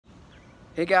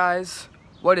Hey guys,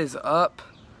 what is up?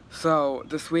 So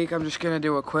this week I'm just gonna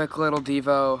do a quick little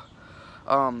Devo.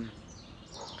 I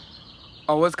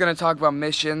was gonna talk about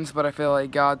missions, but I feel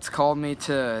like God's called me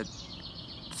to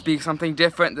speak something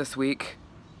different this week.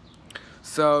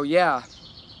 So yeah,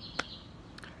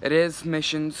 it is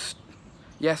missions.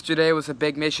 Yesterday was a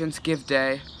big missions give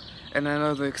day, and I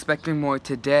know they're expecting more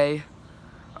today.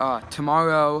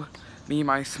 Tomorrow, me and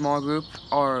my small group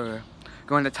are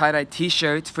going to tie-dye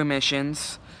t-shirts for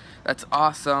missions. That's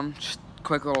awesome. Just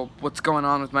quick little what's going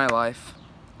on with my life.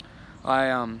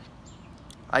 I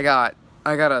got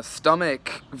a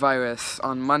stomach virus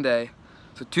on Monday,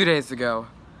 so 2 days ago,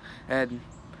 and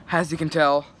as you can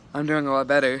tell, I'm doing a lot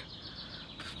better.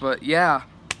 But yeah,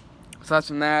 aside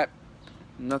from that,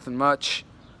 nothing much.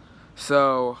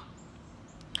 So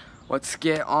let's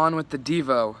get on with the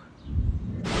Devo.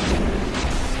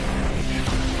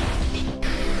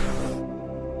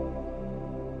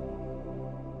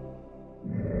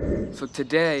 So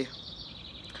today,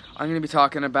 I'm going to be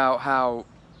talking about how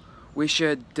we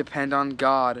should depend on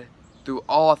God through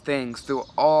all things, through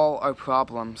all our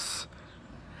problems.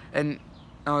 And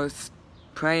I was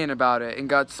praying about it, and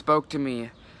God spoke to me.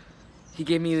 He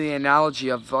gave me the analogy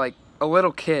of like a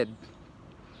little kid.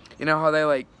 You know how they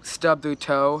like stub their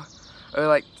toe, or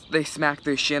like they smack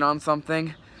their shin on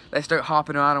something? They start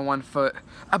hopping around on one foot.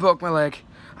 I broke my leg.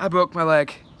 I broke my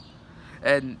leg.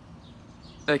 And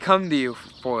they come to you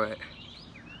for it.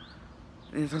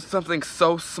 And for something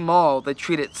so small, they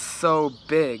treat it so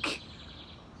big.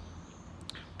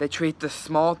 They treat the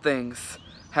small things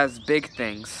as big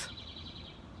things.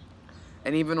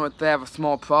 And even when they have a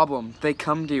small problem, they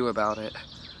come to you about it.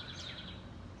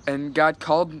 And God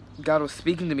was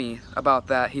speaking to me about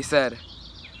that. He said,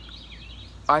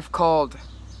 I've called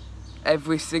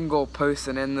every single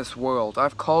person in this world.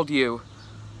 I've called you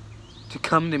to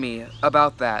come to me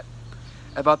about that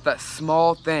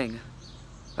small thing.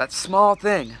 That small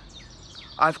thing.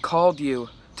 I've called you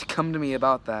to come to me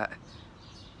about that.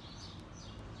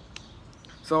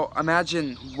 So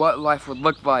imagine what life would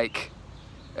look like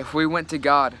if we went to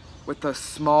God with the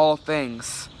small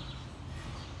things.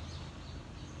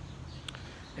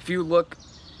 If you look,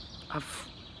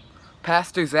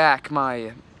 Pastor Zach,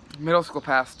 my middle school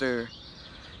pastor,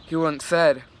 he once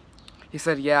said,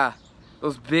 yeah,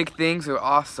 those big things are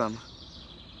awesome.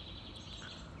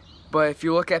 But if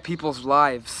you look at people's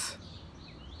lives,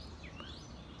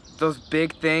 those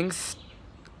big things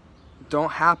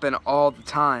don't happen all the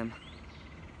time.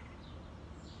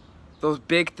 Those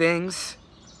big things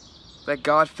that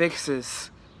God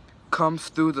fixes comes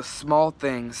through the small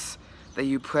things that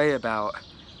you pray about.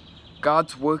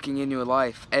 God's working in your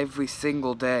life every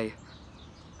single day.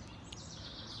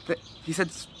 He said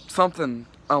something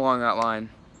along that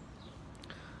line.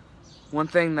 One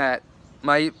thing that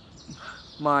my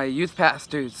youth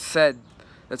pastor said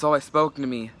that's always spoken to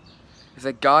me is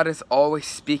that God is always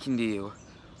speaking to you.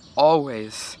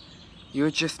 Always.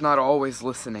 You're just not always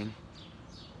listening.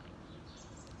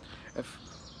 If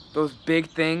those big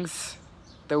things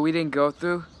that we didn't go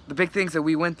through, the big things that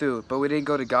we went through but we didn't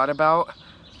go to God about,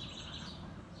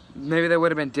 maybe they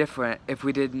would have been different if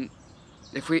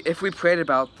we prayed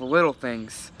about the little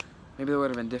things. Maybe they would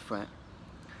have been different.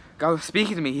 God was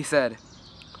speaking to me. He said,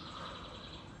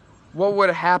 what would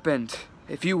have happened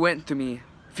if you went to me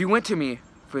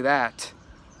for that?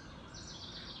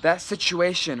 That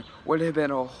situation would have been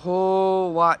a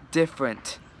whole lot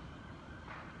different.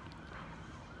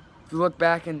 If you look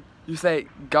back and you say,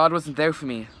 God wasn't there for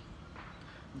me.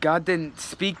 God didn't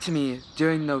speak to me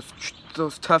during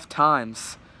those tough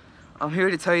times. I'm here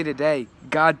to tell you today,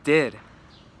 God did.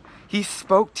 He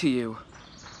spoke to you.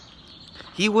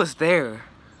 He was there.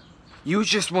 You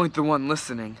just weren't the one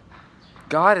listening.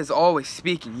 God is always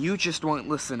speaking. You just weren't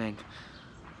listening.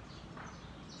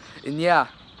 And yeah,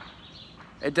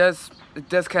 it does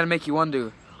kind of make you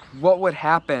wonder, what would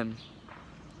happen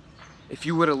if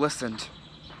you would have listened?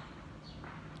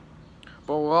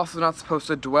 But we're also not supposed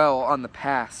to dwell on the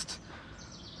past.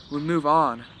 We move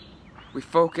on. We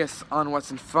focus on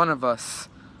what's in front of us.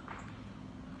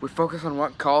 We focus on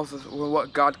what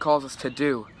God calls us to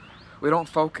do. We don't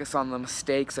focus on the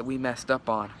mistakes that we messed up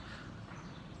on.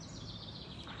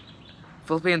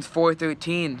 Philippians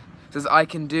 4:13 says, I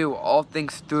can do all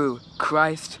things through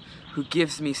Christ who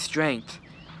gives me strength.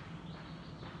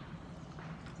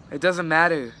 It doesn't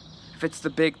matter if it's the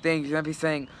big things. You're going to be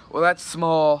saying, well, that's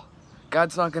small.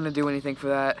 God's not going to do anything for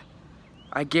that.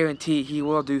 I guarantee He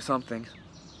will do something.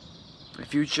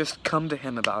 If you just come to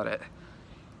Him about it.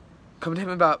 Come to Him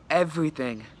about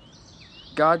everything.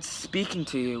 God's speaking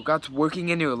to you. God's working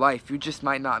in your life. You just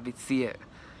might not see it.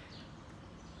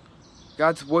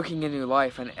 God's working in your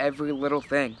life in every little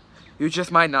thing. You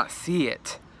just might not see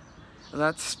it. And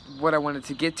that's what I wanted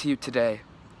to get to you today,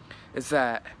 is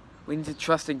that we need to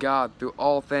trust in God through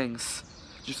all things.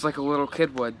 Just like a little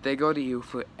kid would. They go to you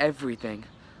for everything.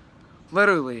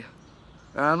 Literally.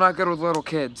 And I'm not good with little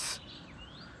kids.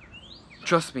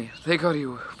 Trust me, they go to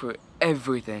you for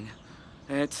everything.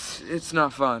 And it's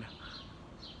not fun.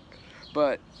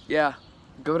 But yeah,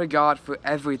 go to God for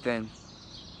everything.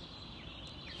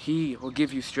 He will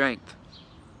give you strength.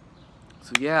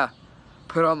 So yeah,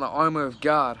 put on the armor of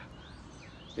God.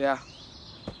 Yeah.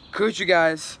 Encourage you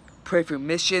guys. Pray for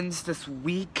missions this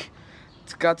week.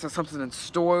 God's got something in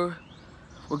store.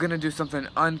 We're going to do something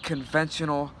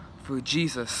unconventional for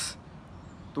Jesus.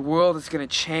 The world is going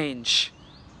to change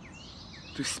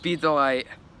through Speed the Light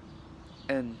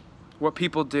and what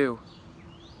people do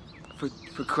for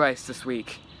Christ this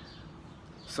week.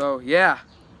 So yeah,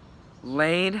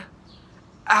 Lane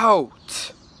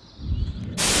out.